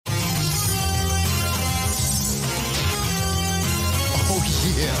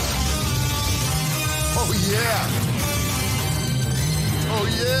Oh, yeah. Oh,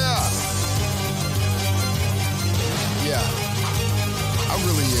 yeah. Yeah. I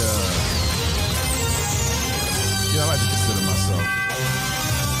really, I like to consider myself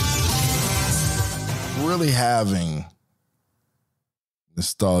really having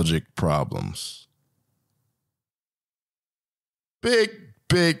nostalgic problems. Big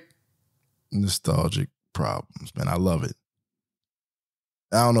nostalgic problems, man. I love it.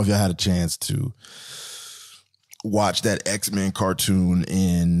 I don't know if y'all had a chance to watch that X-Men cartoon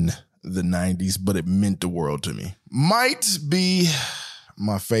in the 90s, but it meant the world to me. Might be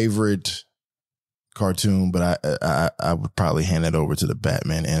my favorite cartoon, but I would probably hand it over to the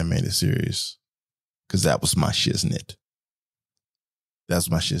Batman animated series because that was my shiznit. That's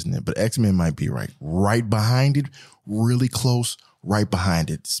my shiznit. But X-Men might be right behind it, really close, right behind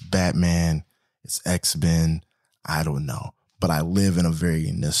it. It's Batman, it's X-Men. I don't know, but I live in a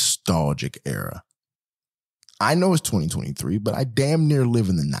very nostalgic era. I know it's 2023, but I damn near live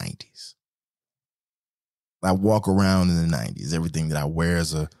in the 90s. I walk around in the 90s. Everything that I wear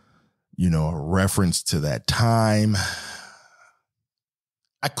is a reference to that time.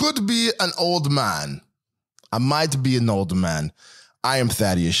 I could be an old man. I might be an old man. I am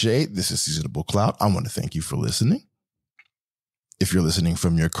Thaddeus Shade. This is Seasonable Clout. I want to thank you for listening. If you're listening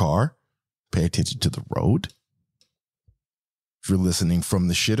from your car, pay attention to the road. If you're listening from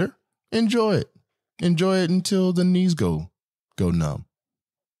the shitter, enjoy it. Enjoy it until the knees go numb.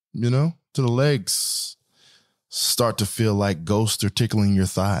 Till the legs start to feel like ghosts are tickling your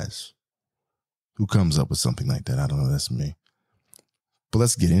thighs. Who comes up with something like that? I don't know. That's me. But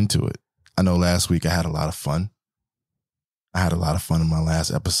let's get into it. I know last week I had a lot of fun. I had a lot of fun in my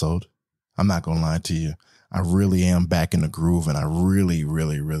last episode. I'm not going to lie to you. I really am back in the groove, and I really,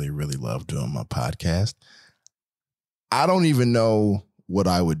 really, really, really love doing my podcast. I don't even know what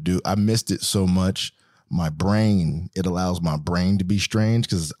I would do. I missed it so much. It allows my brain to be strange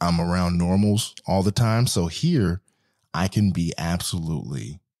because I'm around normals all the time. So here I can be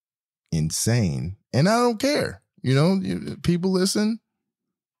absolutely insane and I don't care. People listen,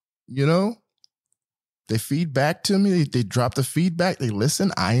 they feed back to me. They drop the feedback. They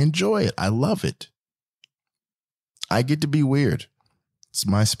listen. I enjoy it. I love it. I get to be weird. It's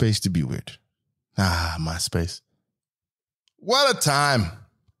my space to be weird. My space. What a time.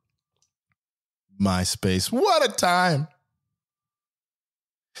 MySpace. What a time.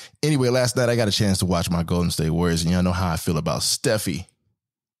 Anyway, last night I got a chance to watch my Golden State Warriors, and y'all know how I feel about Steffi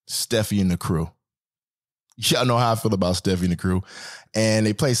and the crew. Y'all know how I feel about Steffi and the crew. And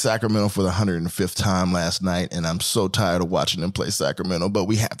they played Sacramento for the 105th time last night, and I'm so tired of watching them play Sacramento, but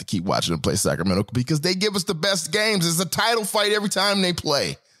we have to keep watching them play Sacramento because they give us the best games. It's a title fight every time they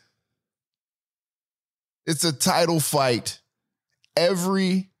play. It's a title fight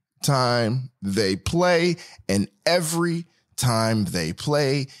every time they play, and every time they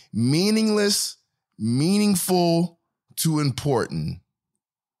play, meaningless, meaningful to important,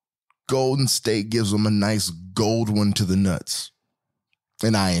 Golden State gives them a nice gold one to the nuts,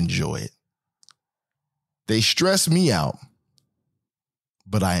 and I enjoy it. They stress me out,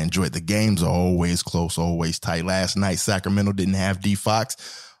 but I enjoy it. The games are always close, always tight. Last night, Sacramento didn't have D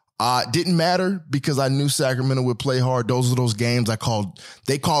Fox. Didn't matter because I knew Sacramento would play hard. Those are those games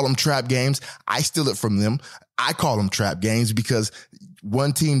they call them trap games. I steal it from them. I call them trap games because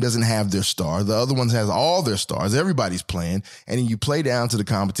one team doesn't have their star. The other one has all their stars. Everybody's playing. And then you play down to the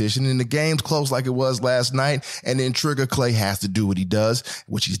competition and the game's close like it was last night. And then Trigger Clay has to do what he does,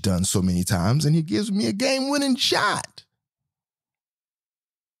 which he's done so many times. And he gives me a game-winning shot.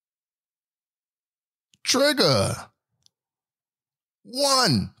 Trigger.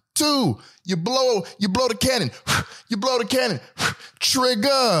 1, 2, you blow the cannon. You blow the cannon.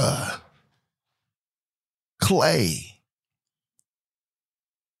 Trigger. Clay.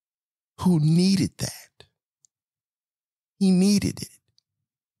 Who needed that? He needed it.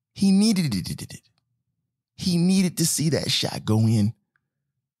 He needed it. He needed to see that shot go in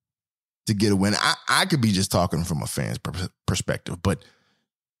to get a win. I could be just talking from a fan's perspective, but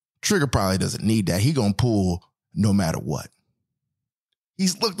Trigger probably doesn't need that. He gonna pull no matter what.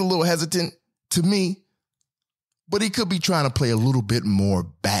 He's looked a little hesitant to me, but he could be trying to play a little bit more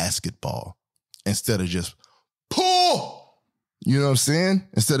basketball instead of just pull. You know what I'm saying?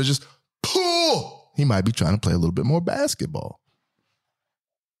 Instead of just pull, he might be trying to play a little bit more basketball.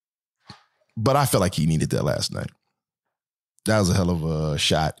 But I felt like he needed that last night. That was a hell of a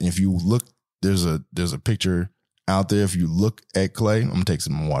shot. And if you look, there's a picture out there. If you look at Clay, I'm going to take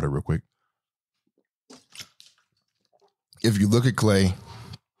some water real quick. If you look at Clay,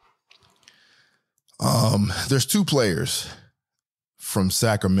 there's two players from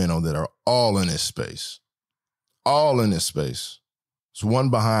Sacramento that are all in this space. All in this space. There's one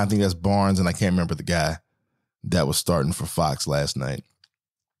behind, I think that's Barnes, and I can't remember the guy that was starting for Fox last night.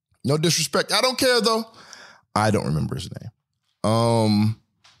 No disrespect. I don't care, though. I don't remember his name.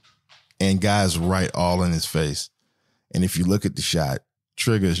 And guys right all in his face. And if you look at the shot,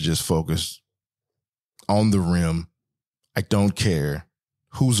 Trigger is just focused on the rim. I don't care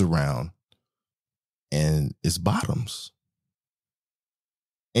who's around. And it's bottoms.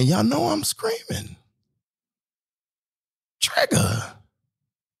 And y'all know I'm screaming. Trigger.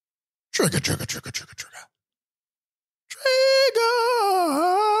 Trigger, trigger, trigger, trigger, trigger.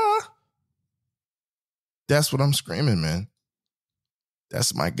 Trigger. That's what I'm screaming, man.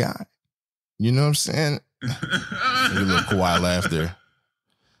 That's my guy. You know what I'm saying? A little Kawhi laugh there.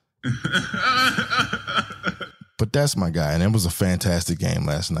 But that's my guy. And it was a fantastic game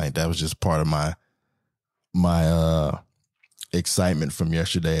last night. That was just part of my excitement from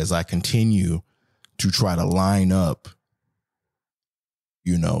yesterday as I continue to try to line up,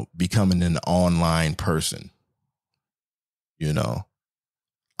 you know, becoming an online person. You know,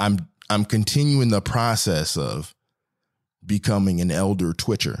 I'm continuing the process of becoming an elder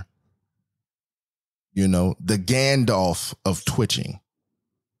Twitcher. You know, the Gandalf of twitching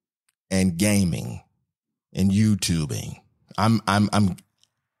and gaming and YouTubing. I'm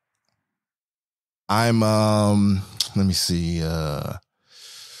let me see. Damn,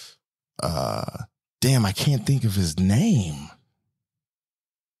 I can't think of his name.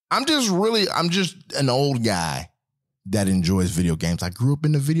 I'm just an old guy that enjoys video games. I grew up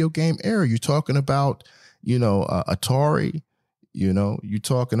in the video game era. You're talking about, you know, Atari, you know, you're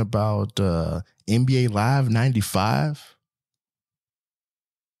talking about NBA Live 95.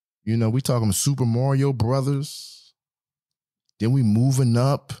 You know, we talking Super Mario Brothers. Then we moving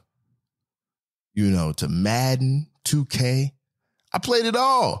up, you know, to Madden, 2K. I played it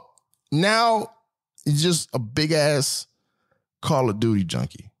all. Now it's just a big ass Call of Duty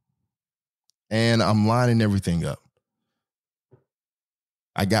junkie. And I'm lining everything up.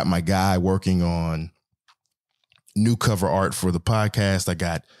 I got my guy working on new cover art for the podcast.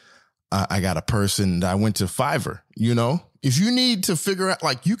 I got a person that I went to Fiverr, you know? If you need to figure out,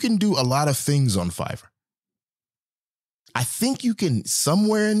 like, you can do a lot of things on Fiverr. I think you can,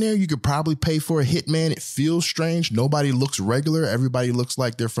 somewhere in there, you could probably pay for a hitman. It feels strange. Nobody looks regular. Everybody looks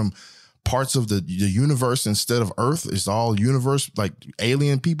like they're from parts of the universe instead of Earth. It's all universe, like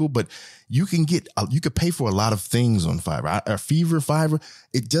alien people, but you can pay for a lot of things on Fiverr. Fiverr,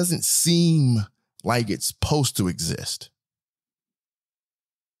 it doesn't seem like it's supposed to exist.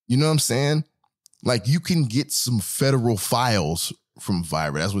 You know what I'm saying? Like, you can get some federal files from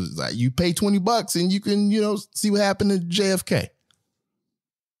Fiverr. That's what it's like. You pay $20 and you can, you know, see what happened to JFK.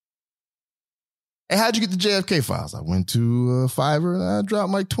 Hey, how'd you get the JFK files? I went to Fiverr and I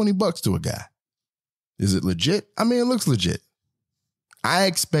dropped like $20 to a guy. Is it legit? I mean, it looks legit. I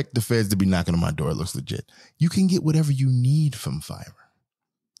expect the feds to be knocking on my door. It looks legit. You can get whatever you need from Fiverr.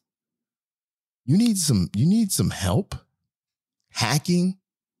 You need some help hacking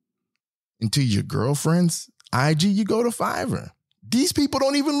into your girlfriend's IG, you go to Fiverr. These people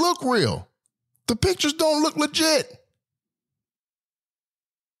don't even look real. The pictures don't look legit.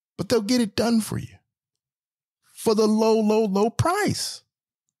 But they'll get it done for you for the low price.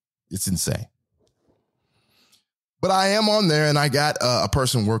 It's insane. But I am on there, and I got a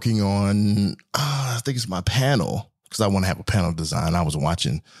person working on, I think it's my panel, because I want to have a panel design. I was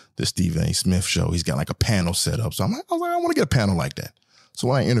watching the Stephen A. Smith show. He's got like a panel set up. So I was like, I want to get a panel like that. So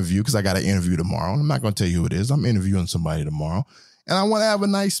when I interview, because I got an interview tomorrow, and I'm not going to tell you who it is. I'm interviewing somebody tomorrow. And I want to have a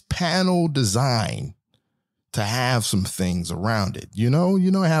nice panel design to have some things around it. You know,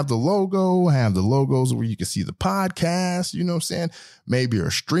 have the logo, have the logos where you can see the podcast, you know what I'm saying? Maybe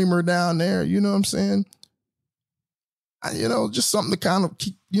a streamer down there, you know what I'm saying? Just something to kind of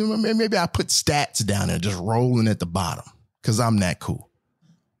keep, maybe I put stats down there just rolling at the bottom because I'm that cool.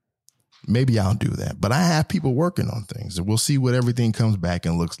 Maybe I'll do that. But I have people working on things, and we'll see what everything comes back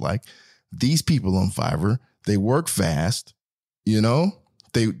and looks like. These people on Fiverr, they work fast, you know?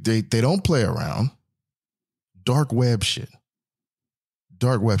 They don't play around. Dark web shit.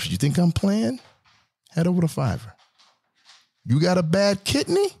 You think I'm playing? Head over to Fiverr. You got a bad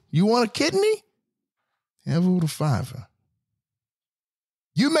kidney? You want a kidney? Head over to Fiverr.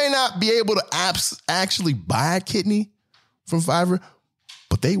 You may not be able to actually buy a kidney from Fiverr,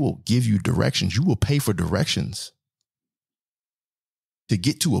 but they will give you directions. You will pay for directions to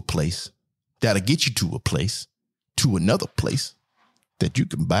get to a place that'll get you to a place, to another place that you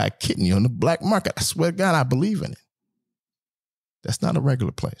can buy a kidney on the black market. I swear to God, I believe in it. That's not a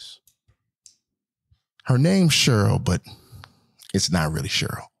regular place. Her name's Cheryl, but It's not really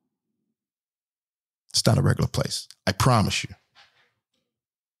Cheryl. It's not a regular place. I promise you.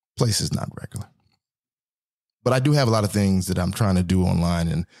 Place is not regular. But I do have a lot of things that I'm trying to do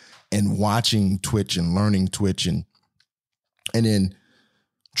online and watching Twitch and learning Twitch and then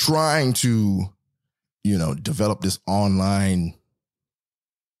trying to, develop this online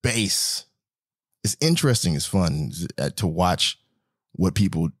base. It's interesting. It's fun to watch what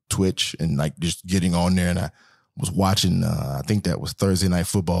people Twitch and like just getting on there. And I was watching, I think that was Thursday Night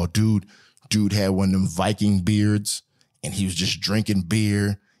Football. Dude had one of them Viking beards and he was just drinking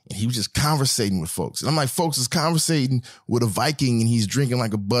beer and he was just conversating with folks. And I'm like, folks is conversating with a Viking and he's drinking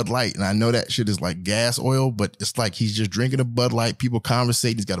like a Bud Light. And I know that shit is like gas oil, but it's like he's just drinking a Bud Light. People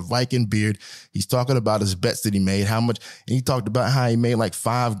conversating. He's got a Viking beard. He's talking about his bets that he made, how much. And he talked about how he made like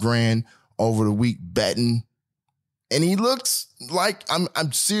 $5,000 over the week betting. And he looks like,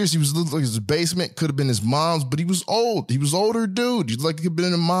 I'm serious. He was looking like his basement could have been his mom's, but he was old. He was older dude. He's like he could have been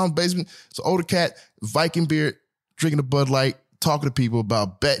in a mom's basement. It's an older cat, Viking beard, drinking a Bud Light, talking to people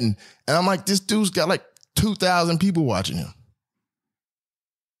about betting. And I'm like, this dude's got like 2,000 people watching him.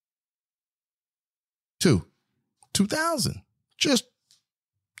 2,000. Just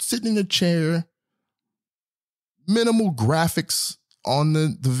sitting in a chair, minimal graphics on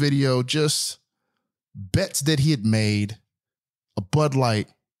the video, just bets that he had made, a Bud Light,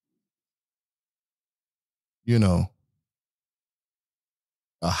 a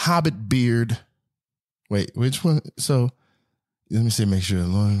Hobbit beard. Wait, which one? So let me see, make sure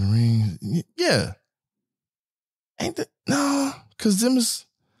Lord of the Rings. Yeah. Ain't that? No, because them is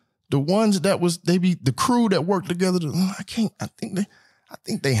the ones they be the crew that worked together. I think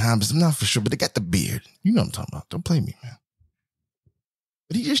they Hobbits. I'm not for sure, but they got the beard. You know what I'm talking about. Don't play me, man.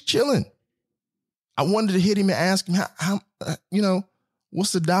 But he just chilling. I wanted to hit him and ask him how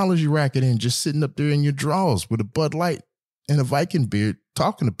what's the dollars you racket in just sitting up there in your drawers with a Bud Light and a Viking beard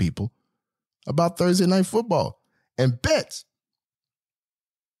talking to people about Thursday Night Football and bets.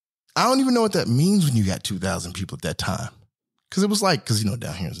 I don't even know what that means when you got 2,000 people at that time. Because it was like,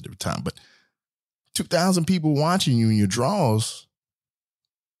 down here is a different time, but 2,000 people watching you in your drawers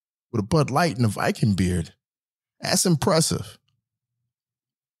with a Bud Light and a Viking beard. That's impressive.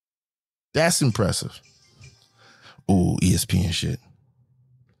 That's impressive. Oh, ESPN shit.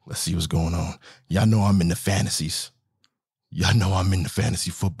 Let's see what's going on. Y'all know I'm in the fantasies. Y'all know I'm in the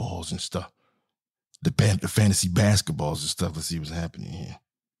fantasy footballs and stuff. The fantasy basketballs and stuff. Let's see what's happening here.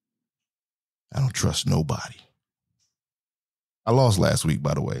 I don't trust nobody. I lost last week,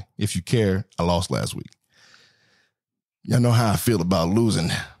 by the way. If you care, I lost last week. Y'all know how I feel about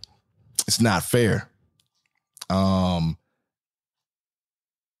losing. It's not fair. I'm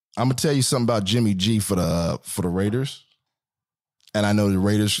gonna tell you something about Jimmy G for the Raiders. And I know the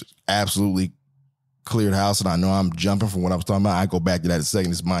Raiders absolutely cleared house, and I know I'm jumping from what I was talking about. I go back to that in a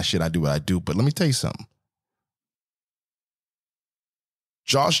second. It's my shit. I do what I do. But let me tell you something.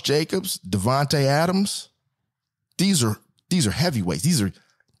 Josh Jacobs, Devontae Adams, these are heavyweights.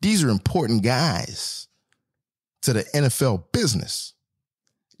 These are important guys to the NFL business.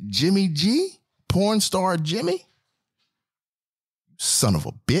 Jimmy G, porn star Jimmy, son of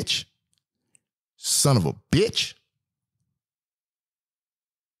a bitch. Son of a bitch.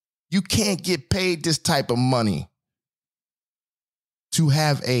 You can't get paid this type of money to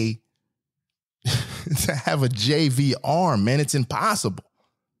have a JV arm, man. It's impossible.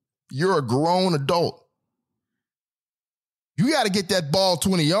 You're a grown adult. You got to get that ball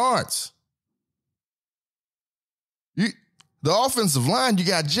 20 yards. The offensive line, you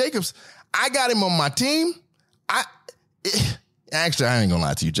got Jacobs. I got him on my team. Actually, I ain't going to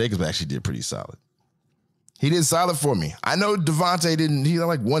lie to you. Jacobs actually did pretty solid. He did solid for me. I know Devontae didn't. He had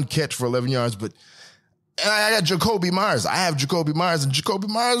like one catch for 11 yards, but and I got Jacoby Myers. I have Jacoby Myers, and Jacoby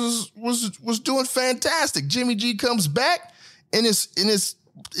Myers was doing fantastic. Jimmy G comes back, and it's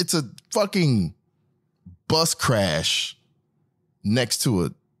a fucking bus crash next to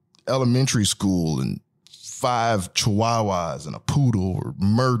a elementary school, and 5 chihuahuas and a poodle were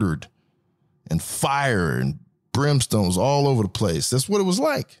murdered, and fire and brimstones all over the place. That's what it was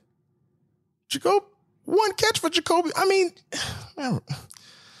like. One catch for Jacoby. I mean, and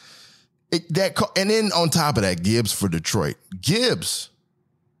then on top of that, Gibbs for Detroit. Gibbs,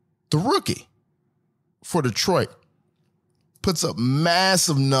 the rookie for Detroit, puts up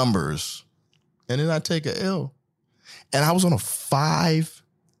massive numbers, and then I take a L. And I was on a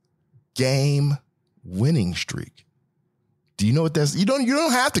 5-game winning streak. Do you know what that's? You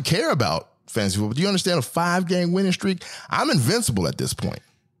don't have to care about fantasy football. Do you understand a 5-game winning streak? I'm invincible at this point.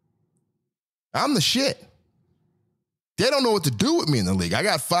 I'm the shit. They don't know what to do with me in the league. I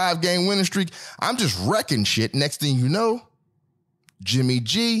got 5-game winning streak. I'm just wrecking shit. Next thing you know, Jimmy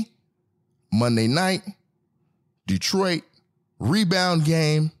G, Monday night, Detroit, rebound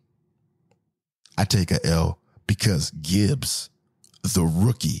game. I take a L because Gibbs, the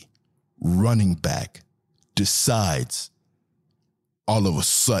rookie running back, decides all of a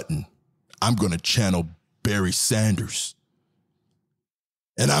sudden, I'm going to channel Barry Sanders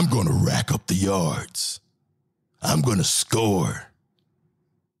and I'm going to rack up the yards. I'm going to score.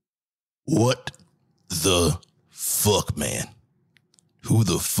 What the fuck, man? Who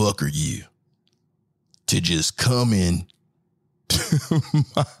the fuck are you to just come in to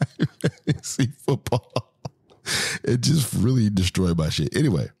my fantasy football? It just really destroyed my shit.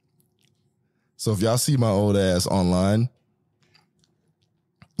 Anyway, so if y'all see my old ass online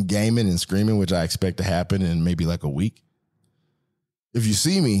gaming and screaming, which I expect to happen in maybe like a week, if you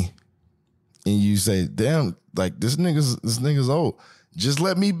see me and you say, damn, like this nigga's old, just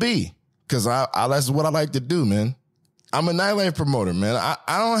let me be. Cause I that's what I like to do, man. I'm a nightlife promoter, man.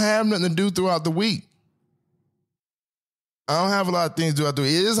 I don't have nothing to do throughout the week. I don't have a lot of things to do throughout the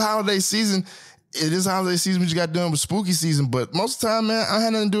week. It is holiday season. It is holiday season, what you got done with spooky season. But most of the time, man, I don't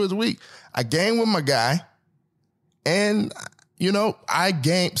have nothing to do with the week. I game with my guy. And, you know, I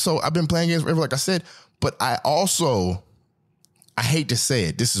game. So I've been playing games forever, like I said. But I also, I hate to say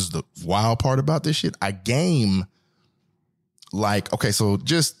it, this is the wild part about this shit. I game like, okay, so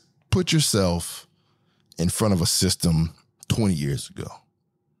just put yourself in front of a system 20 years ago.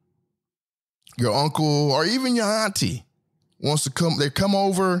 Your uncle or even your auntie wants to come, they come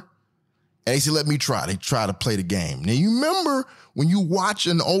over and they say, let me try. They try to play the game. Now, you remember when you watch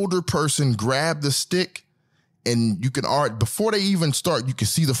an older person grab the stick and you can before they even start, you can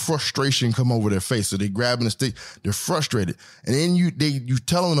see the frustration come over their face. So they grabbing the stick, they're frustrated. And then you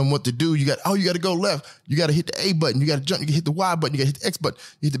telling them what to do. You got to go left. You got to hit the A button. You got to jump. You can hit the Y button. You got to hit the X button.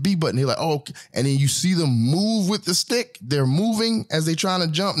 You hit the B button. They're like, oh, okay. And then you see them move with the stick. They're moving as they trying to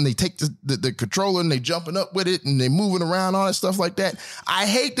jump, and they take the controller and they jumping up with it and they moving around, all that stuff like that. I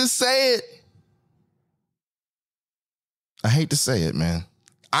hate to say it. I hate to say it, man.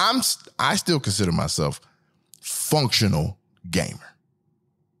 I still consider myself functional gamer.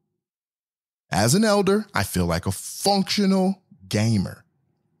 As an elder, I feel like a functional gamer.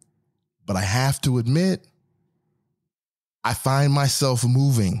 But I have to admit, I find myself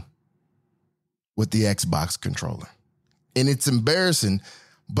moving with the Xbox controller. And it's embarrassing,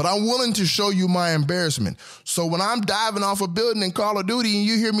 but I'm willing to show you my embarrassment. So when I'm diving off a building in Call of Duty and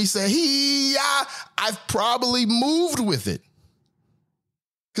you hear me say, hee-yah, I've probably moved with it.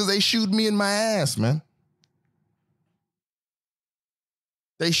 Because they shoot me in my ass, man.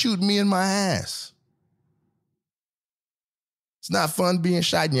 They shoot me in my ass. It's not fun being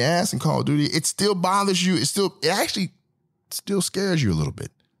shot in your ass in Call of Duty. It still bothers you. It actually still scares you a little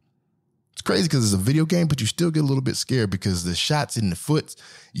bit. It's crazy because it's a video game, but you still get a little bit scared because the shots in the foot,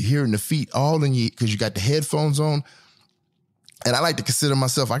 you hear in the feet, all in you, because you got the headphones on. And I like to consider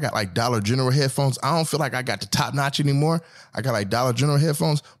myself, I got like Dollar General headphones. I don't feel like I got the top notch anymore. I got like Dollar General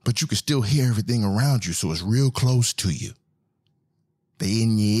headphones, but you can still hear everything around you. So it's real close to you. They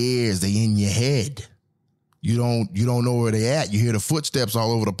in your ears, they in your head. You don't know where they at. You hear the footsteps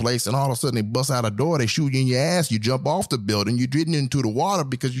all over the place, and all of a sudden they bust out a door, they shoot you in your ass, you jump off the building, you're getting into the water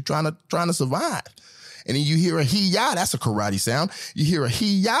because you're trying to survive. And then you hear a hee-yah, that's a karate sound. You hear a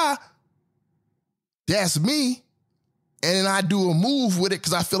hee-yah, that's me. And then I do a move with it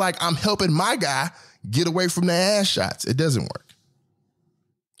because I feel like I'm helping my guy get away from the ass shots. It doesn't work.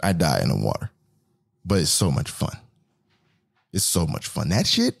 I die in the water. But it's so much fun. It's so much fun. That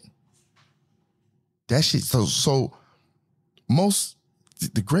shit, so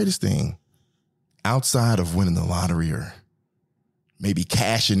the greatest thing outside of winning the lottery or maybe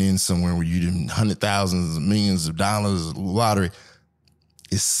cashing in somewhere where you did hundreds, thousands, millions of dollars lottery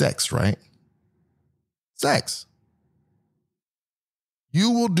is sex, right? Sex.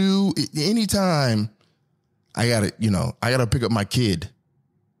 You will do anytime I gotta pick up my kid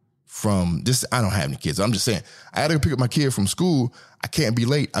from this. I don't have any kids. I'm just saying, I gotta pick up my kid from school. I can't be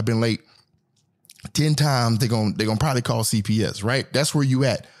late. I've been late 10 times. They're gonna probably call CPS, right? That's where you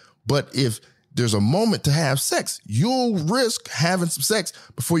at. But if there's a moment to have sex, you'll risk having some sex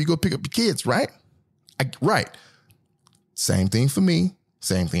before you go pick up your kids, right? Right. Same thing for me.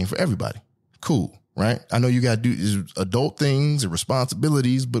 Same thing for everybody. Cool, right? I know you got to do adult things and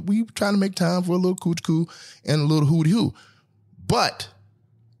responsibilities, but we trying to make time for a little coochie-coo and a little hooty-hoo. But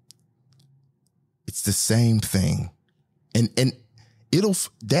it's the same thing. And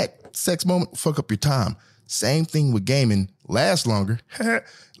that sex moment fuck up your time. Same thing with gaming. Lasts longer.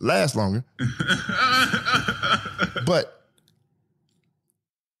 Lasts longer. But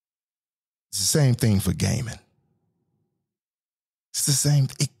it's the same thing for gaming. It's the same.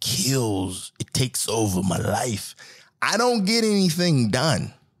 It kills. It takes over my life. I don't get anything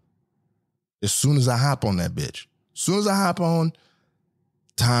done as soon as I hop on that bitch. As soon as I hop on,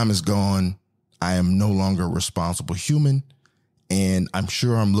 time is gone. I am no longer a responsible human. And I'm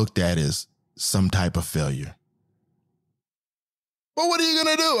sure I'm looked at as some type of failure. But what are you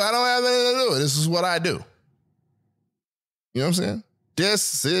going to do? I don't have anything to do. This is what I do. You know what I'm saying?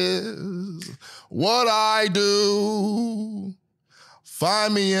 This is what I do.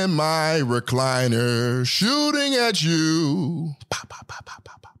 Find me in my recliner, shooting at you. Pop, pop, pop, pop,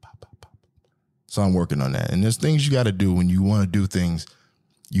 pop, pop, pop, pop. So I'm working on that. And there's things you got to do when you want to do things.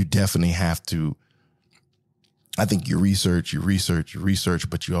 You definitely have to. I think you research,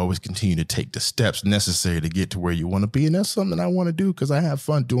 but you always continue to take the steps necessary to get to where you want to be. And that's something I want to do because I have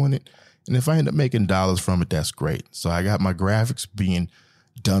fun doing it. And if I end up making dollars from it, that's great. So I got my graphics being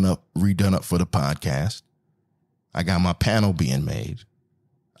redone up for the podcast. I got my panel being made.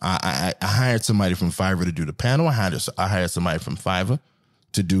 I hired somebody from Fiverr to do the panel. I hired somebody from Fiverr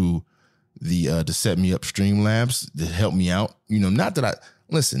to do to set me up Streamlabs to help me out. You know, not that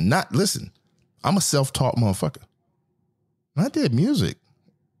listen. I'm a self-taught motherfucker. I did music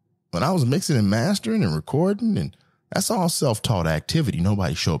when I was mixing and mastering and recording, and that's all self-taught activity.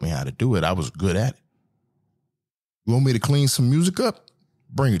 Nobody showed me how to do it. I was good at it. You want me to clean some music up?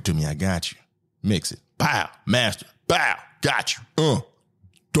 Bring it to me. I got you. Mix it. Pow. Master. Pow. Got you.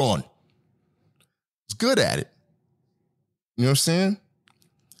 Done. It's good at it. You know what I'm saying?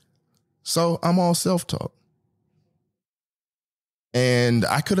 So I'm all self-taught. And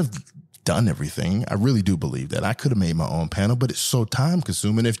I could have done everything. I really do believe that. I could have made my own panel, but it's so time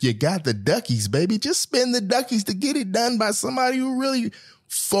consuming. If you got the duckies, baby, just spend the duckies to get it done by somebody who really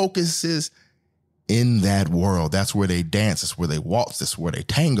focuses in that world. That's where they dance. That's where they waltz. That's where they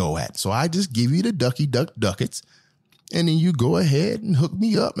tango at. So I just give you the duckets. And then you go ahead and hook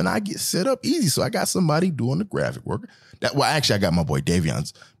me up and I get set up easy. So I got somebody doing the graphic work. Actually, I got my boy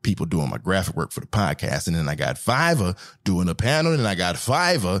Davion's people doing my graphic work for the podcast. And then I got Fiverr doing the panel. And I got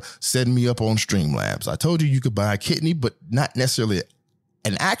Fiverr setting me up on Streamlabs. I told you could buy a kidney, but not necessarily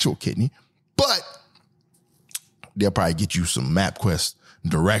an actual kidney. But they'll probably get you some MapQuest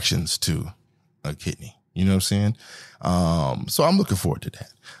directions to a kidney. You know what I'm saying? So I'm looking forward to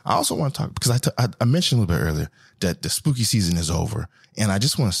that. I also want to talk, because I mentioned a little bit earlier that the spooky season is over. And I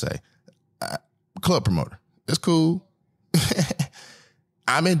just want to say, club promoter, it's cool.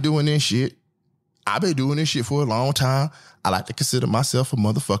 I've been doing this shit. I've been doing this shit for a long time. I like to consider myself a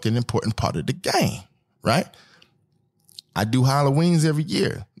motherfucking important part of the game, right? I do Halloweens every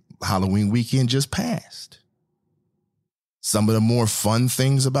year. Halloween weekend just passed. Some of the more fun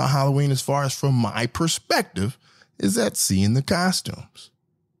things about Halloween, as far as from my perspective, is that seeing the costumes.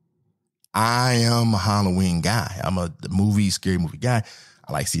 I am a Halloween guy. I'm a scary movie guy.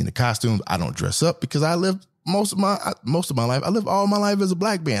 I like seeing the costumes. I don't dress up because I live most of my life. I live all my life as a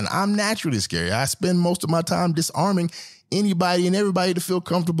black man. I'm naturally scary. I spend most of my time disarming anybody and everybody to feel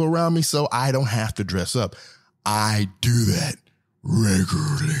comfortable around me so I don't have to dress up. I do that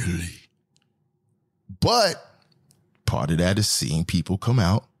regularly. But part of that is seeing people come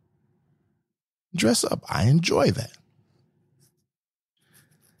out, dress up. I enjoy that.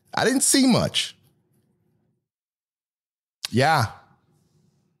 I didn't see much. Yeah.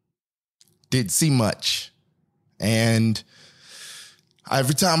 Didn't see much. And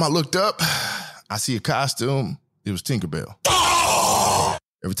every time I looked up, I see a costume. It was Tinkerbell.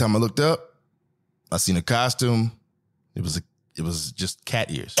 Every time I looked up, I seen a costume. It was just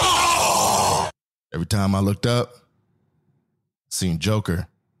cat ears. Every time I looked up, seen Joker.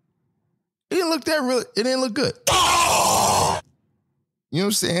 It didn't look good. You know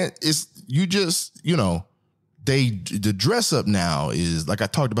what I'm saying? The dress up now is, like I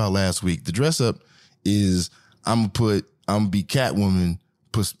talked about last week, the dress up is, I'm gonna be Catwoman,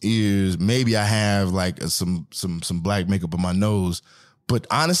 put some ears, maybe I have like some black makeup on my nose, but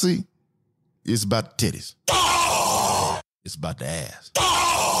honestly, it's about the titties. It's about the ass.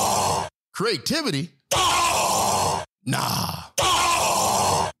 Creativity? Nah.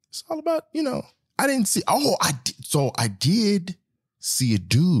 It's all about, I didn't see, I did see a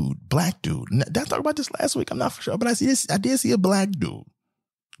dude, black dude. Did I talk about this last week? I'm not for sure, but I did see a black dude,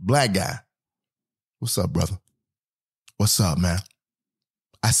 black guy. What's up, brother? What's up, man?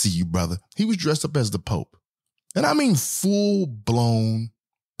 I see you, brother. He was dressed up as the Pope. And I mean full-blown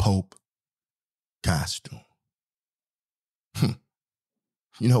Pope costume.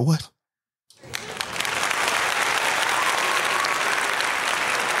 You know what?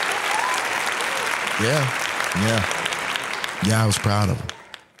 Yeah, I was proud of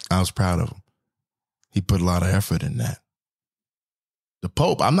him. He put a lot of effort in that. The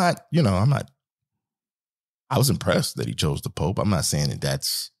Pope, I'm not, I was impressed that he chose the Pope. I'm not saying that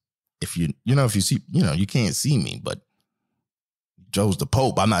that's, if you see, you can't see me, but he chose the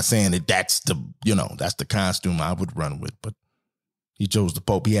Pope. I'm not saying that that's the costume I would run with, but he chose the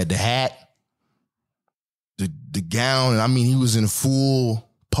Pope. He had the hat, the gown. I mean, he was in full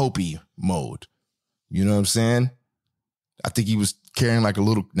Popey mode. You know what I'm saying? I think he was carrying like a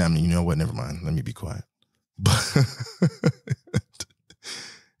little, I mean, you know what? Never mind. Let me be quiet. But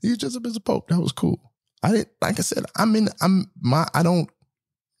he was just as a Pope. That was cool. I didn't, like I said, I don't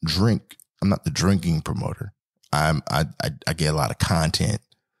drink. I'm not the drinking promoter. I get a lot of content.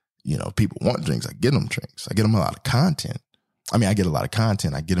 People want drinks. I get them drinks. I get them a lot of content. I mean, I get a lot of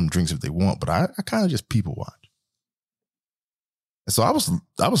content. I get them drinks if they want, but I kind of just people watch. And so I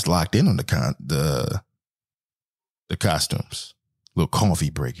was locked in on the costumes. Little coffee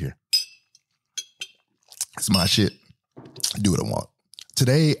break here. It's my shit. Do what I want.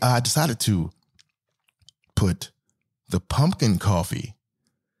 Today, I decided to put the pumpkin coffee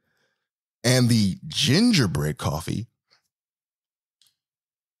and the gingerbread coffee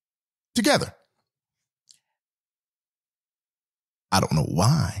together. I don't know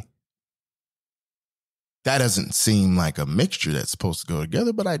why. That doesn't seem like a mixture that's supposed to go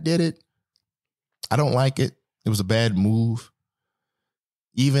together, but I did it. I don't like it. It was a bad move.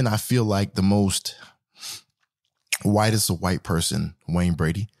 Even I feel like the most whitest a white person, Wayne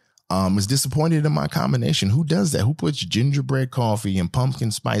Brady, is disappointed in my combination. Who does that? Who puts gingerbread coffee and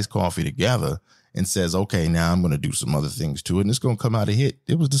pumpkin spice coffee together and says, okay, now I'm going to do some other things to it, and it's going to come out a hit?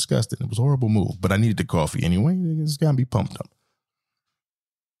 It was disgusting. It was a horrible move, but I needed the coffee anyway. It's got to be pumped up.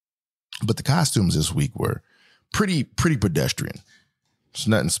 But the costumes this week were pretty pedestrian. There's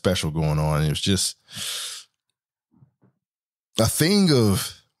nothing special going on. It was just a thing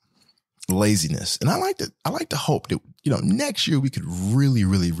of laziness. And I like to hope that, next year we could really,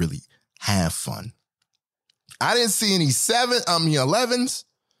 really, really have fun. I didn't see any 11s.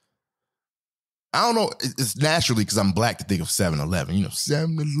 I don't know. It's naturally because I'm black to think of 7-Eleven.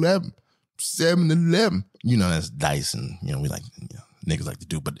 7-Eleven, 7-Eleven. That's Dyson. We like, niggas like to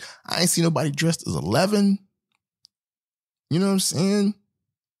do. But I ain't see nobody dressed as 11. You know what I'm saying?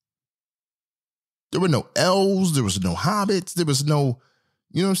 There were no elves. There was no hobbits. There was no,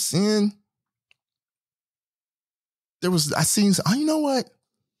 you know what I'm saying? You know what?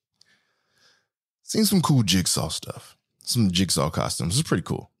 Seen some cool jigsaw stuff. Some jigsaw costumes. It's pretty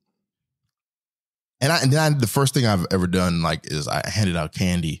cool. And then the first thing I've ever done, is I handed out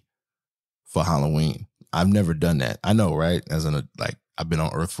candy for Halloween. I've never done that. I know, right? I've been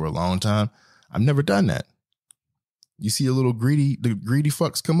on Earth for a long time. I've never done that. You see the greedy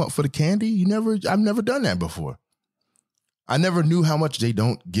fucks come up for the candy? I've never done that before. I never knew how much they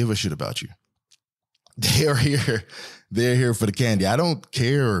don't give a shit about you. They're here for the candy. I don't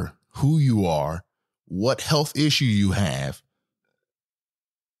care who you are, what health issue you have.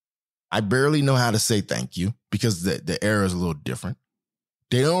 I barely know how to say thank you because the era is a little different.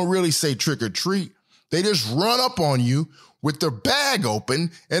 They don't really say trick or treat. They just run up on you with their bag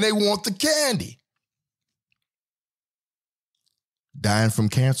open and they want the candy. Dying from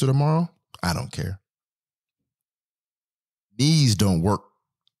cancer tomorrow? I don't care. Knees don't work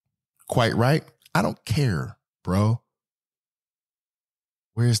quite right? I don't care, bro.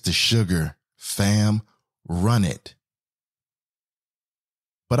 Where's the sugar, fam? Run it.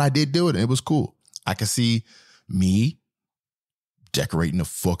 But I did do it, and it was cool. I could see me decorating the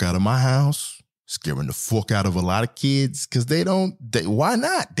fuck out of my house, scaring the fuck out of a lot of kids, because why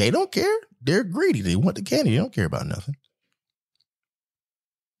not? They don't care. They're greedy. They want the candy. They don't care about nothing.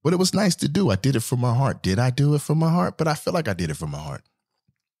 But it was nice to do. I did it from my heart. Did I do it from my heart? But I feel like I did it from my heart.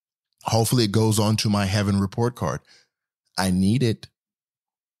 Hopefully it goes on to my heaven report card. I need it.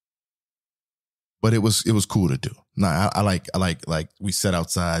 But it was cool to do. No, I like we sat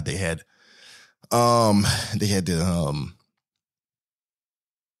outside. They had the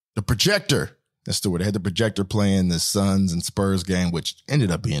projector. That's the word. They had the projector playing the Suns and Spurs game, which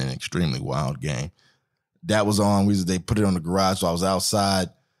ended up being an extremely wild game. That was on. They put it on the garage, so I was outside.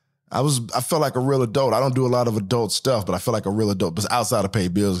 I felt like a real adult. I don't do a lot of adult stuff, but I feel like a real adult. But outside of pay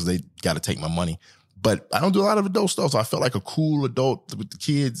bills, because they got to take my money. But I don't do a lot of adult stuff, so I felt like a cool adult with the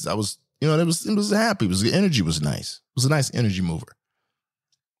kids. I was, it was happy. The energy was nice. It was a nice energy mover.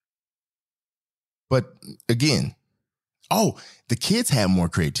 But again, the kids had more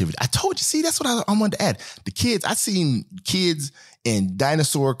creativity. I told you, see, that's what I wanted to add. The kids, I seen kids in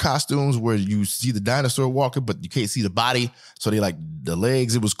dinosaur costumes where you see the dinosaur walking, but you can't see the body. So they like the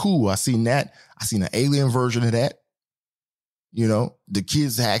legs. It was cool. I seen that. I seen an alien version of that. The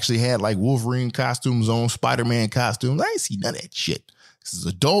kids actually had like Wolverine costumes on, Spider-Man costumes. I ain't seen none of that shit. This is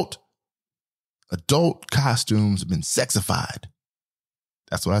adult costumes have been sexified.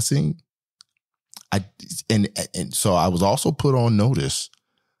 That's what I seen. And so I was also put on notice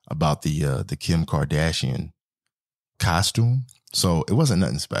about the Kim Kardashian costume. So it wasn't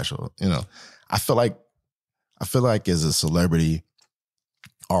nothing special. You know, I feel like as a celebrity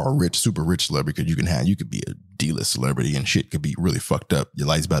or a super rich celebrity, because you could be a D-list celebrity and shit could be really fucked up. Your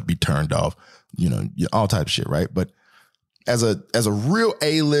light's about to be turned off, you know, all types of shit, right? But as a real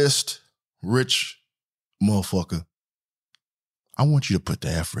A-list rich motherfucker, I want you to put the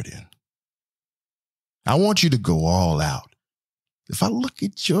effort in. I want you to go all out. If I look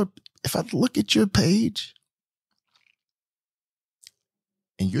at your page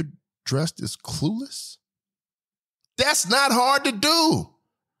and you're dressed as Clueless, that's not hard to do.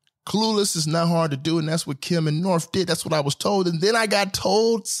 Clueless is not hard to do, and that's what Kim and North did. That's what I was told. And then I got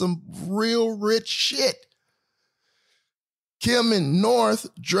told some real rich shit. Kim and North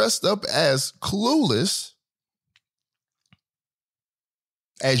dressed up as Clueless,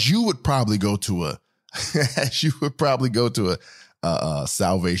 as you would probably go to a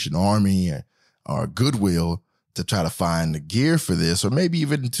Salvation Army or Goodwill to try to find the gear for this, or maybe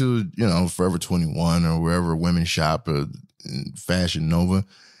even to, you know, Forever 21 or wherever women shop or Fashion Nova.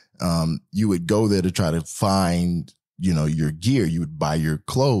 You would go there to try to find, you know, your gear. You would buy your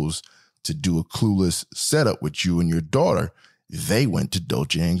clothes to do a Clueless setup with you and your daughter. They went to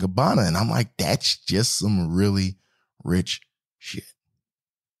Dolce & Gabbana. And I'm like, that's just some really rich shit.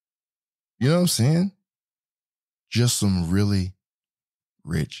 You know what I'm saying? Just some really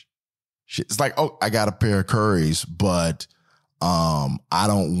rich shit. It's like, oh, I got a pair of Currys, but I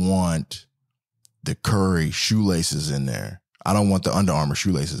don't want the Curry shoelaces in there. I don't want the Under Armour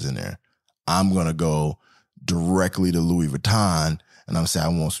shoelaces in there. I'm going to go directly to Louis Vuitton and I'm saying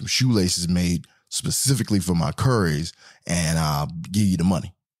I want some shoelaces made specifically for my Currys and I'll give you the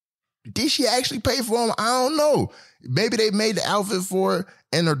money. Did she actually pay for them? I don't know. Maybe they made the outfit for her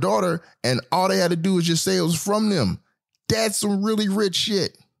and her daughter and all they had to do was just say it was from them. That's some really rich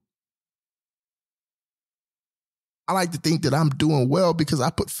shit. I like to think that I'm doing well because I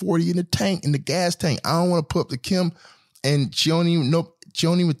put 40 in the gas tank. I don't want to put up the Kim and she don't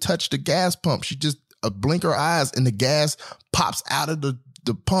even touch the gas pump. She just blink her eyes and the gas pops out of the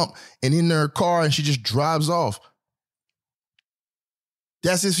pump and in her car and she just drives off.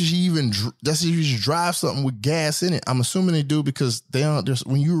 That's if she just drives something with gas in it. I'm assuming they do because they don't.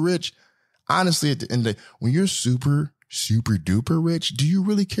 When you're rich, honestly, at the end of the day, when you're super, super duper rich, do you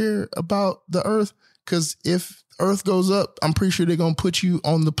really care about the earth? Because if Earth goes up, I'm pretty sure they're going to put you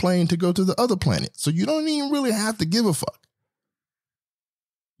on the plane to go to the other planet. So you don't even really have to give a fuck.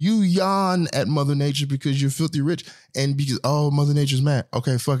 You yawn at Mother Nature because you're filthy rich and because, oh, Mother Nature's mad.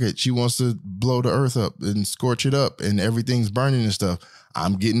 Okay, fuck it. She wants to blow the earth up and scorch it up and everything's burning and stuff.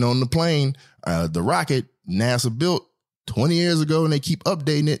 I'm getting on the plane, the rocket NASA built 20 years ago and they keep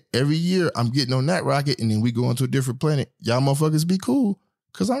updating it every year. I'm getting on that rocket and then we go on to a different planet. Y'all motherfuckers be cool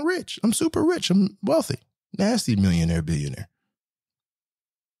because I'm rich. I'm super rich. I'm wealthy. Nasty millionaire, billionaire.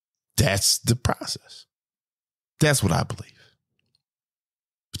 That's the process. That's what I believe.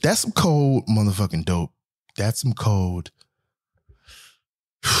 But that's some cold motherfucking dope. That's some cold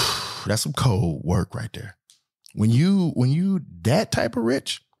work right there. When you that type of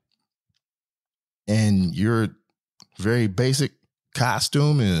rich and your very basic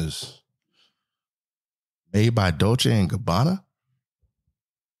costume is made by Dolce & Gabbana,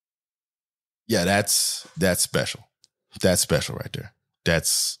 yeah, that's special. That's special right there.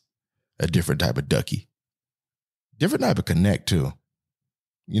 That's a different type of ducky. Different type of connect too.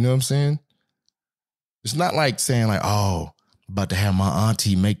 You know what I'm saying? It's not like saying like, oh, I'm about to have my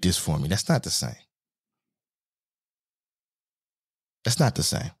auntie make this for me. That's not the same. That's not the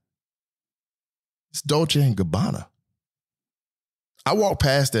same. It's Dolce & Gabbana. I walk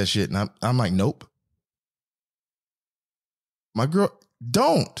past that shit and I'm like, nope. My girl,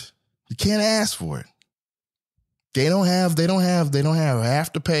 don't. You can't ask for it. They don't have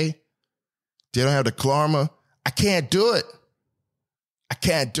Afterpay. They don't have the Klarma. I can't do it.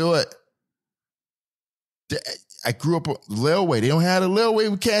 I grew up with Lilway. They don't have the Lilway.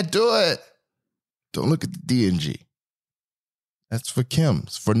 We can't do it. Don't look at the D&G. That's for Kim.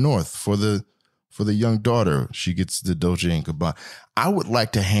 It's for North. For the young daughter. She gets the Dolce & Gabbana. I would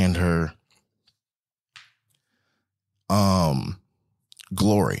like to hand her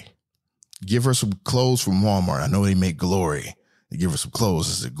Glory. Give her some clothes from Walmart. I know they make Glory. They give her some clothes.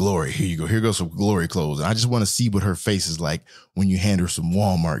 I said, Glory, here you go. Here goes some Glory clothes. And I just want to see what her face is like when you hand her some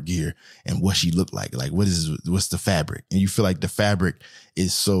Walmart gear and what she looked like. Like, what's the fabric? And you feel like the fabric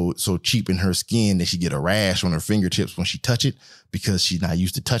is so cheap in her skin that she get a rash on her fingertips when she touch it because she's not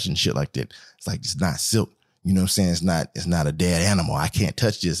used to touching shit like that. It's like, it's not silk. You know what I'm saying? It's not a dead animal. I can't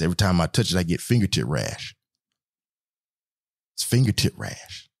touch this. Every time I touch it, I get fingertip rash. It's fingertip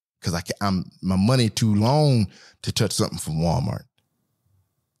rash because my money too long to touch something from Walmart.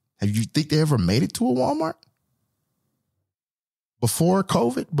 Have you think they ever made it to a Walmart? Before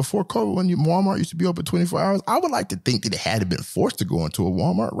COVID, when Walmart used to be open 24 hours, I would like to think that it had been forced to go into a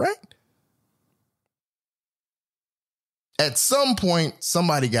Walmart, right? At some point,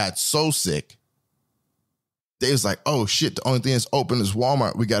 somebody got so sick, they was like, oh shit, the only thing that's open is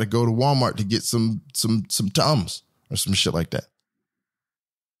Walmart. We got to go to Walmart to get some Tums or some shit like that.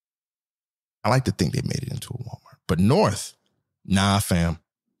 I like to think they made it into a Walmart. But North, nah, fam.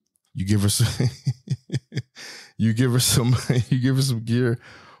 You give her some you give her some gear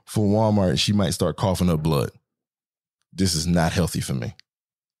for Walmart and she might start coughing up blood. This is not healthy for me.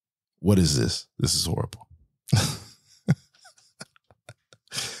 What is this? This is horrible.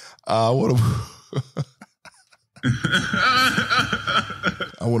 I want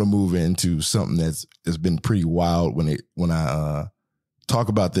to move into something that's been pretty wild when I talk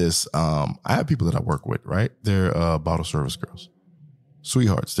about this. I have people that I work with, right? They're bottle service girls.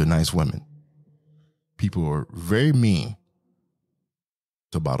 Sweethearts, they're nice women. People are very mean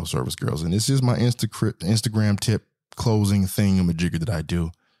to bottle service girls. And this is my Instagram tip closing thingamajigger that I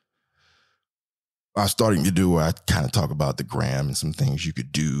do. I'm starting to do where I kind of talk about the gram and some things you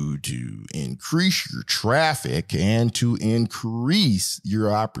could do to increase your traffic and to increase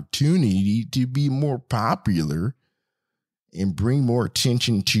your opportunity to be more popular and bring more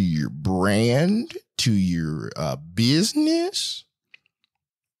attention to your brand, to your business,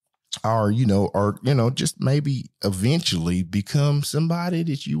 or just maybe eventually become somebody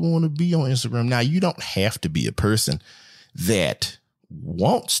that you want to be on Instagram. Now, you don't have to be a person that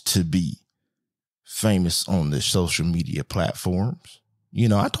wants to be famous on the social media platforms.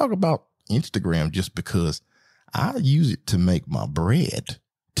 I talk about Instagram just because I use it to make my bread,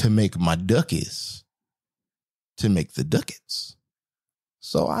 to make my duckies, to make the ducats.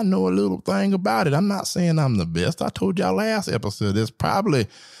 So I know a little thing about it. I'm not saying I'm the best. I told y'all last episode, there's probably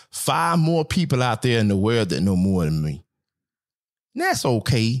 5 more people out there in the world that know more than me. And that's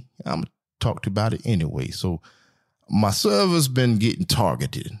okay. I'm going to talk about it anyway. So my server's been getting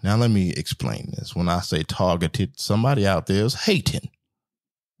targeted. Now, let me explain this. When I say targeted, somebody out there is hating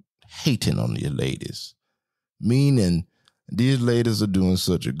on the ladies, meaning these ladies are doing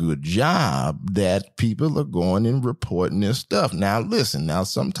such a good job that people are going and reporting their stuff. Now, listen,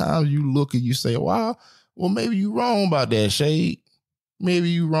 sometimes you look and you say, wow, well, maybe you're wrong about that, Shade. Maybe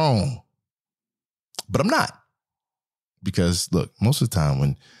you're wrong. But I'm not. Because, look, most of the time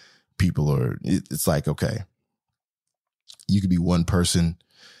when people it's like, okay, you could be one person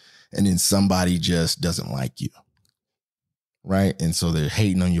and then somebody just doesn't like you. Right? And so they're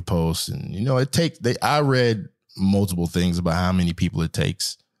hating on your posts. And, I read multiple things about how many people it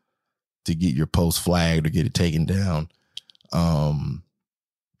takes to get your post flagged or get it taken down. 5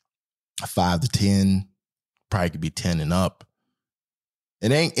 to 10, probably could be 10 and up.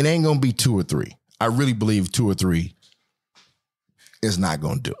 It ain't going to be 2 or 3. I really believe 2 or 3 is not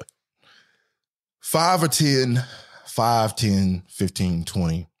going to do it. 5 or 10, 5, 10, 15,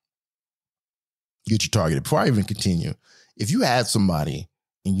 20. Get you targeted. Before I even continue, if you had somebody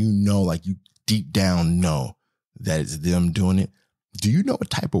and like you deep down know that it's them doing it, do you know what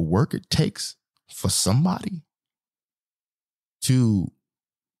type of work it takes for somebody to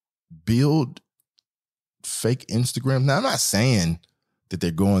build fake Instagram? Now, I'm not saying that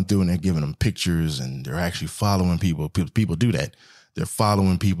they're going through and they're giving them pictures and they're actually following people. People do that. They're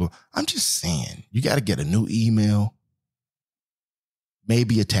following people. I'm just saying, you got to get a new email,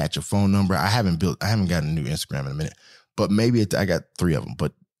 maybe attach a phone number. I haven't gotten a new Instagram in a minute, but maybe I got 3 of them,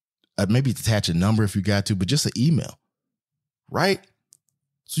 but maybe attach a number if you got to, but just an email, right?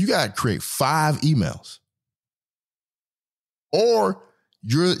 So you got to create 5 emails. Or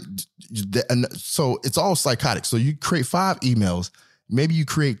so it's all psychotic. So you create 5 emails, maybe you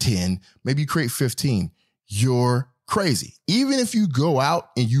create 10, maybe you create 15. You're crazy. Even if you go out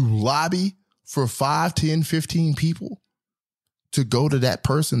and you lobby for 5, 10, 15 people to go to that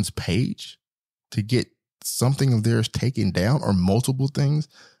person's page to get something of theirs taken down or multiple things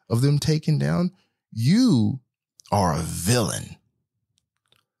of them taken down, you are a villain.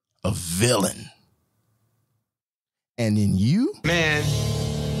 A villain. And then you... Man,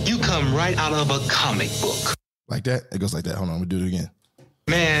 you come right out of a comic book. Like that? It goes like that. Hold on, I'm gonna do it again.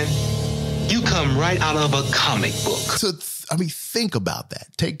 Man, you come right out of a comic book. Think about that.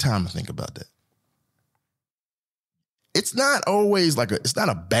 Take time to think about that. It's not always it's not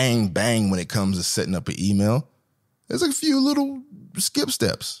a bang bang when it comes to setting up an email. There's a few little skip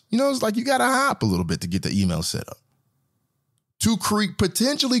steps. It's like you got to hop a little bit to get the email set up. To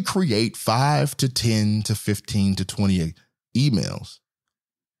potentially create 5 to 10 to 15 to 20 emails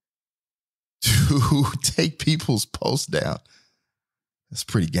to take people's posts down. That's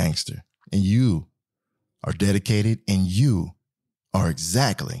pretty gangster. And you are dedicated, and you are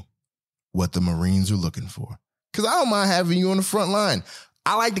exactly what the Marines are looking for. Because I don't mind having you on the front line.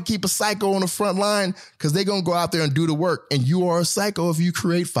 I like to keep a psycho on the front line because they're going to go out there and do the work. And you are a psycho if you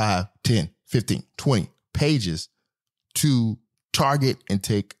create 5, 10, 15, 20 pages to target and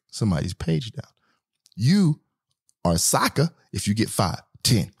take somebody's page down. You are a psycho if you get 5,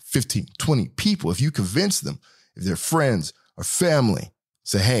 10, 15, 20 people. If you convince them, if they're friends or family,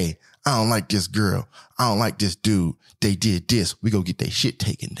 say, hey, I don't like this girl. I don't like this dude. They did this. We go get their shit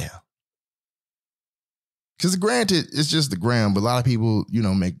taken down. Because granted, it's just the gram, but a lot of people,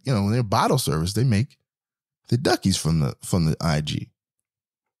 make, when they're bottle service, they make the duckies from the IG.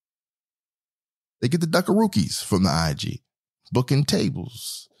 They get the duckarookies from the IG, booking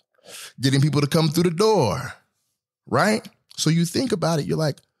tables, getting people to come through the door, right? So you think about it, you're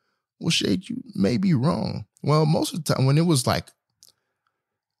like, well, Shade, you may be wrong. Well, most of the time when it was like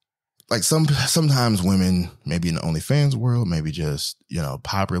sometimes women, maybe in the OnlyFans world, maybe just,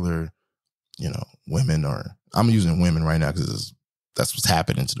 popular, women, or I'm using women right now because that's what's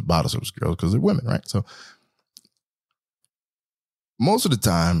happening to the bottle service girls because they're women, right? So most of the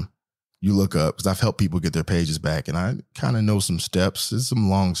time you look up, because I've helped people get their pages back, and I kind of know some steps. There's some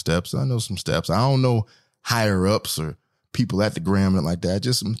long steps. I know some steps. I don't know higher ups or people at the gram and like that.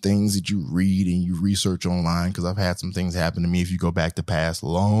 Just some things that you read and you research online, because I've had some things happen to me. If you go back to past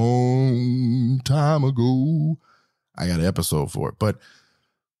long time ago, I got an episode for it. But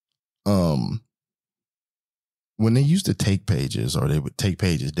when they used to take pages, or they would take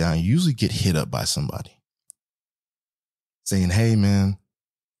pages down, you usually get hit up by somebody saying, hey, man,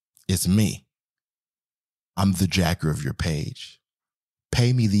 it's me. I'm the jacker of your page.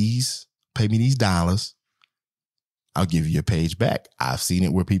 Pay me these dollars. I'll give you your page back. I've seen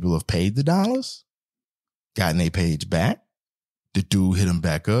it where people have paid the dollars, gotten their page back. The dude hit them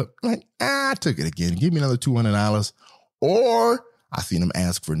back up. Like, I took it again. Give me another $200. Or I seen them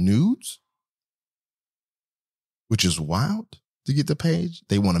ask for nudes, which is wild, to get the page.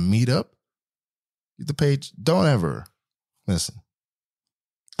 They want to meet up, get the page. Don't ever, listen,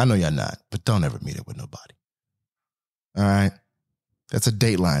 I know y'all not, but don't ever meet up with nobody. All right? That's a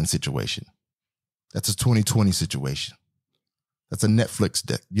Dateline situation. That's a 2020 situation. That's a Netflix,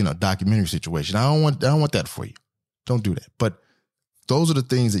 documentary situation. I don't want that for you. Don't do that. But those are the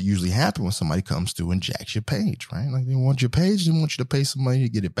things that usually happen when somebody comes through and jacks your page, right? Like, they want your page, they want you to pay some money to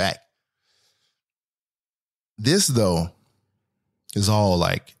get it back. This, though, is all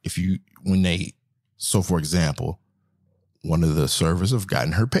like so for example, one of the servers have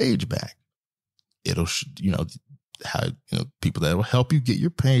gotten her page back. It'll, people that will help you get your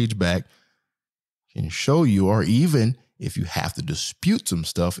page back can show you, or even if you have to dispute some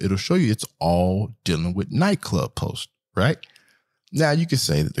stuff, it'll show you it's all dealing with nightclub posts, right? Now, you could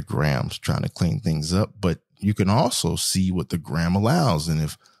say that the gram's trying to clean things up, but you can also see what the gram allows. And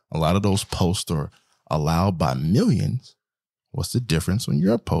if a lot of those posts are allowed by millions, what's the difference when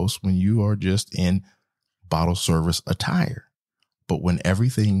you're a post when you are just in bottle service attire? But when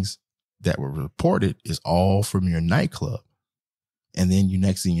everything's that were reported is all from your nightclub, and then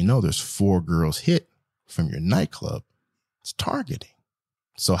next thing you know, there's 4 girls hit from your nightclub, it's targeting.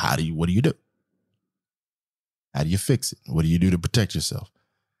 So what do you do? How do you fix it? What do you do to protect yourself?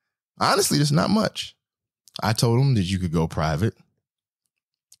 Honestly, there's not much. I told them that you could go private,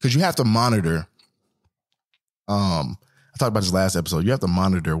 because you have to monitor. I talked about this last episode. You have to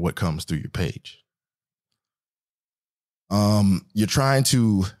monitor what comes through your page. You're trying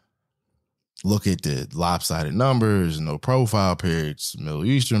to look at the lopsided numbers, no profile pics, Middle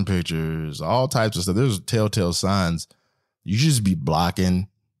Eastern pictures, all types of stuff. There's telltale signs. You should just be blocking,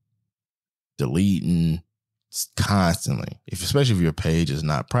 deleting constantly, especially if your page is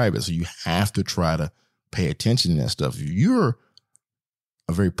not private. So you have to try to pay attention to that stuff. If you're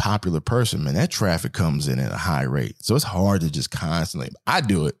a very popular person, man, that traffic comes in at a high rate. So it's hard to just constantly, I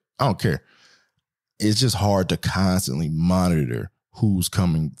do it, I don't care. It's just hard to constantly monitor who's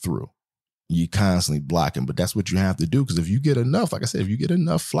coming through. You constantly blocking, but that's what you have to do. Because if you get enough, like I said, if you get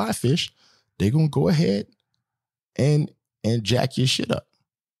enough fly fish, they're going to go ahead and jack your shit up.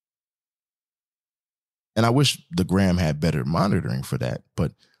 And I wish the gram had better monitoring for that.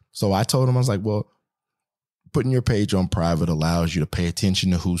 But so I told him, I was like, well, putting your page on private allows you to pay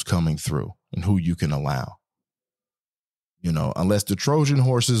attention to who's coming through and who you can allow. You know, unless the Trojan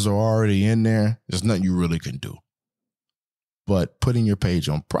horses are already in there, there's nothing you really can do. But putting your page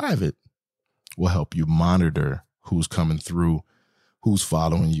on private will help you monitor who's coming through, who's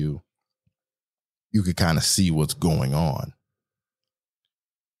following you. You can kind of see what's going on.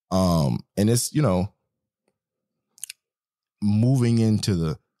 And it's, you know, moving into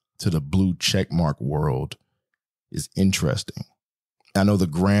the blue checkmark world is interesting. I know the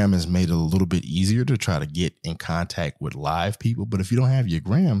gram has made it a little bit easier to try to get in contact with live people, but if you don't have your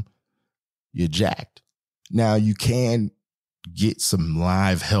gram, you're jacked. Now you can get some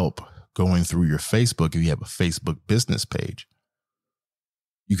live help going through your Facebook if you have a Facebook business page.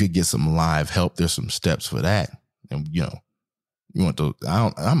 You could get some live help. There's some steps for that. And you know, you want to,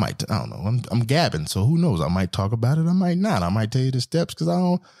 I don't know. I'm gabbing. So who knows? I might talk about it. I might not. I might tell you the steps because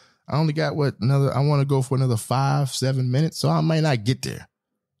I only got I want to go for another 5-7 minutes. So I might not get there.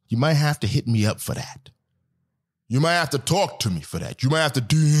 You might have to hit me up for that. You might have to talk to me for that. You might have to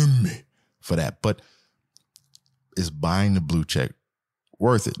DM me for that. But is buying the blue check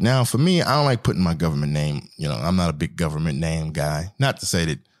worth it? Now, for me, I don't like putting my government name. You know, I'm not a big government name guy. Not to say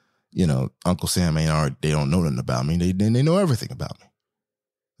that, you know, Uncle Sam they don't know nothing about me. They know everything about me.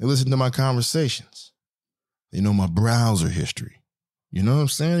 They listen to my conversations. They know my browser history. You know what I'm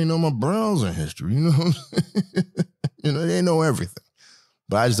saying? They know my browser history. You know what I'm saying? You know, they know everything.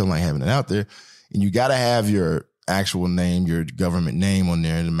 But I just don't like having it out there. And you got to have your actual name, your government name on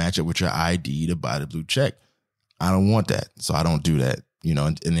there to match up with your ID to buy the blue check. I don't want that. So I don't do that. You know,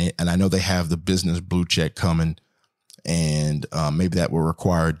 and I know they have the business blue check coming, and maybe that will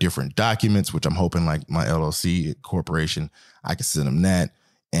require different documents, which I'm hoping like my LLC corporation, I can send them that.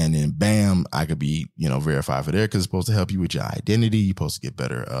 And then bam, I could be, you know, verified for there because it's supposed to help you with your identity. You're supposed to get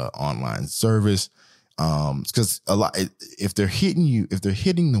better online service. Because a lot, if they're hitting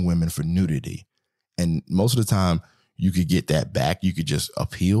the women for nudity, and most of the time you could get that back, you could just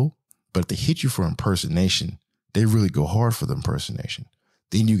appeal. But if they hit you for impersonation, they really go hard for the impersonation.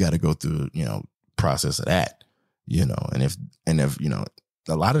 Then you got to go through, you know, process of that, you know, and if, you know,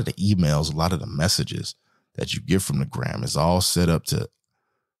 a lot of the emails, a lot of the messages that you get from the gram is all set up to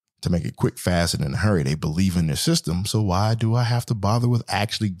make it quick, fast, and in a hurry. They believe in their system. So why do I have to bother with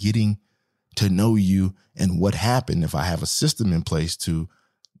actually getting to know you and what happened if I have a system in place to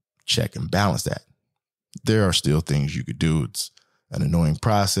check and balance that? There are still things you could do. It's an annoying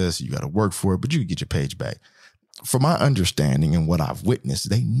process. You got to work for it, but you can get your page back. From my understanding and what I've witnessed,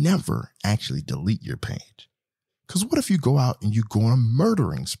 they never actually delete your page. Because what if you go out and you go on a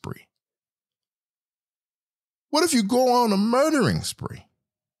murdering spree? What if you go on a murdering spree?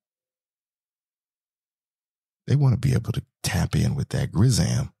 They want to be able to tap in with that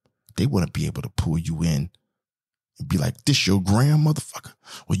Grizam. They want to be able to pull you in and be like, this your gram, motherfucker.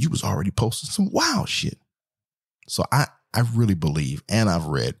 Well, you was already posting some wild shit. So I really believe, and I've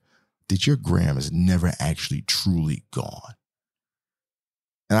read, that your gram is never actually truly gone.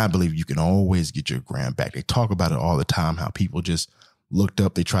 And I believe you can always get your gram back. They talk about it all the time, how people just looked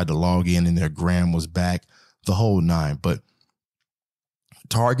up, they tried to log in and their gram was back, the whole nine. But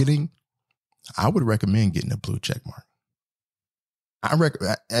targeting, I would recommend getting a blue check mark.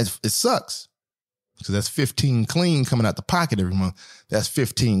 It sucks because that's 15 clean coming out the pocket every month. That's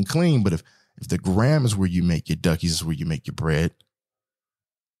 15 clean. But if the gram is where you make your duckies, is where you make your bread,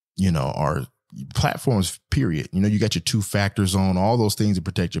 you know, or platforms, period. You know, you got your 2 factors on, all those things to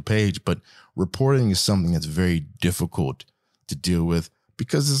protect your page. But reporting is something that's very difficult to deal with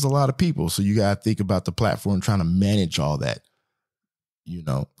because there's a lot of people. So you got to think about the platform trying to manage all that. You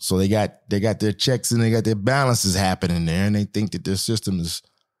know, so they got their checks and they got their balances happening there, and they think that their system is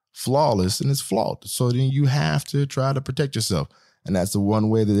flawless, and it's flawed. So then you have to try to protect yourself. And that's the one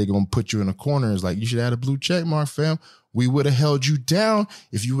way that they're going to put you in a corner is like, you should have a blue check mark, fam. We would have held you down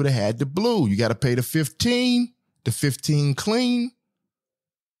if you would have had the blue. You got to pay the 15 clean.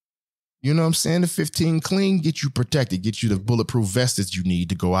 You know what I'm saying? The 15 clean, get you protected, get you the bulletproof vest that you need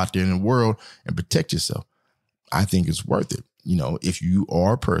to go out there in the world and protect yourself. I think it's worth it. You know, if you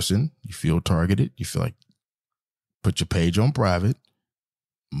are a person, you feel targeted, you feel like, put your page on private,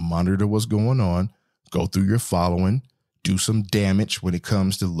 monitor what's going on, go through your following, do some damage when it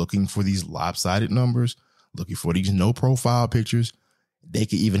comes to looking for these lopsided numbers, looking for these no profile pictures. They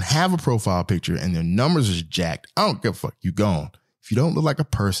could even have a profile picture and their numbers is jacked. I don't give a fuck. You gone. If you don't look like a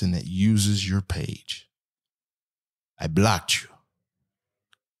person that uses your page, I blocked you.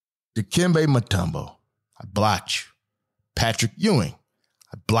 Dikembe Mutombo, I blocked you. Patrick Ewing,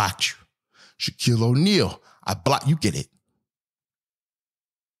 I blocked you. Shaquille O'Neal. I block. You get it.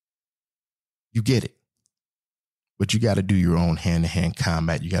 You get it. But you got to do your own hand-to-hand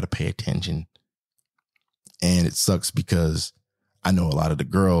combat. You got to pay attention. And it sucks because I know a lot of the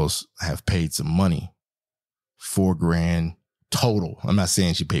girls have paid some money, $4,000 total. I'm not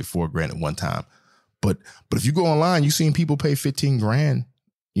saying she paid $4,000 at one time, but if you go online, you've seen people pay $15,000.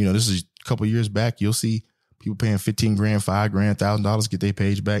 You know, this is a couple of years back. You'll see people paying $15,000, $5,000, $1,000 get their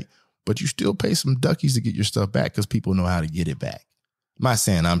page back, but you still pay some duckies to get your stuff back because people know how to get it back. I'm not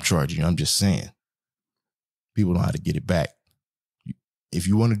saying I'm charging you. I'm just saying people know how to get it back. If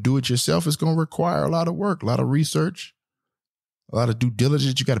you want to do it yourself, it's going to require a lot of work, a lot of research, a lot of due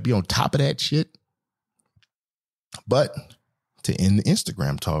diligence. You got to be on top of that shit. But to end the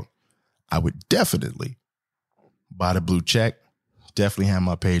Instagram talk, I would definitely buy the blue check, definitely have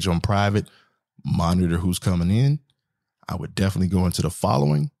my page on private, monitor who's coming in. I would definitely go into the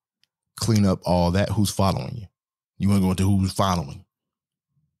following, clean up all that. Who's following you? You want to go into who's following.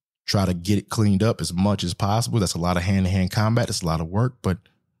 Try to get it cleaned up as much as possible. That's a lot of hand-to-hand combat. It's a lot of work, but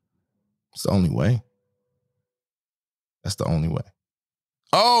it's the only way. That's the only way.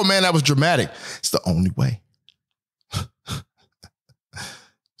 Oh, man, that was dramatic. It's the only way.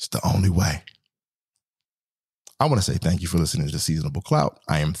 It's the only way. I want to say thank you for listening to Seasonable Clout.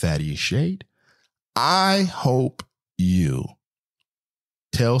 I am Thaddeus Shade. I hope you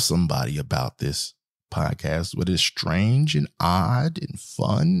tell somebody about this podcast, what is strange and odd and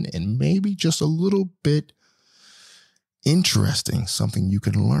fun and maybe just a little bit interesting, something you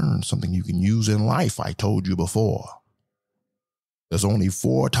can learn, something you can use in life. I told you before, there's only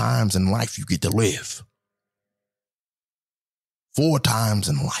 4 times in life you get to live. 4 times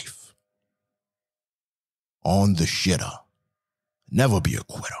in life. On the shitter. Never be a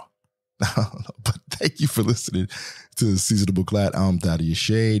quitter. But thank you for listening to Seasonable Clout. I'm Thaddeus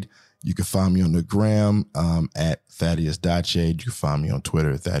Shade. You can find me on the gram at Thaddeus.Shade. You can find me on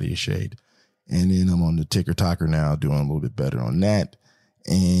Twitter at Thaddeus Shade. And then I'm on the TikToker now, doing a little bit better on that.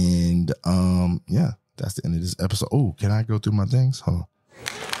 And yeah, that's the end of this episode. Oh, can I go through my things? Hold on.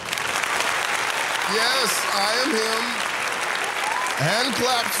 Yes, I am him. Hand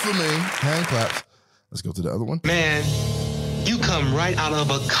claps for me. Hand claps. Let's go to the other one. Man, you come right out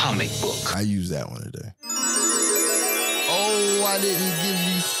of a comic book. I used that one today. Oh, I didn't give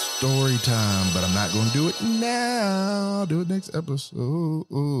you story time, but I'm not going to do it now. I'll do it next episode.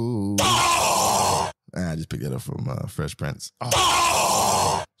 I just picked that up from Fresh Prince.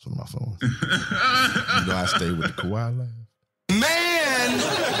 Oh. It's one of my phones. You know I stay with the Kawhi laugh. Man,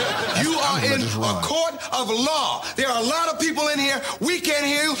 you are in a court of law. There are a lot of people in here. We can't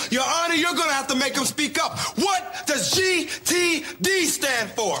hear you. Your Honor, you're going to have to make them speak up. What does GTD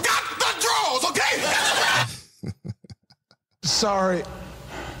stand for? Got the draws, okay? Sorry,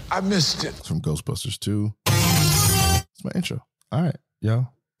 I missed it. It's from Ghostbusters 2. It's my intro. All right,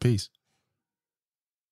 y'all. Peace.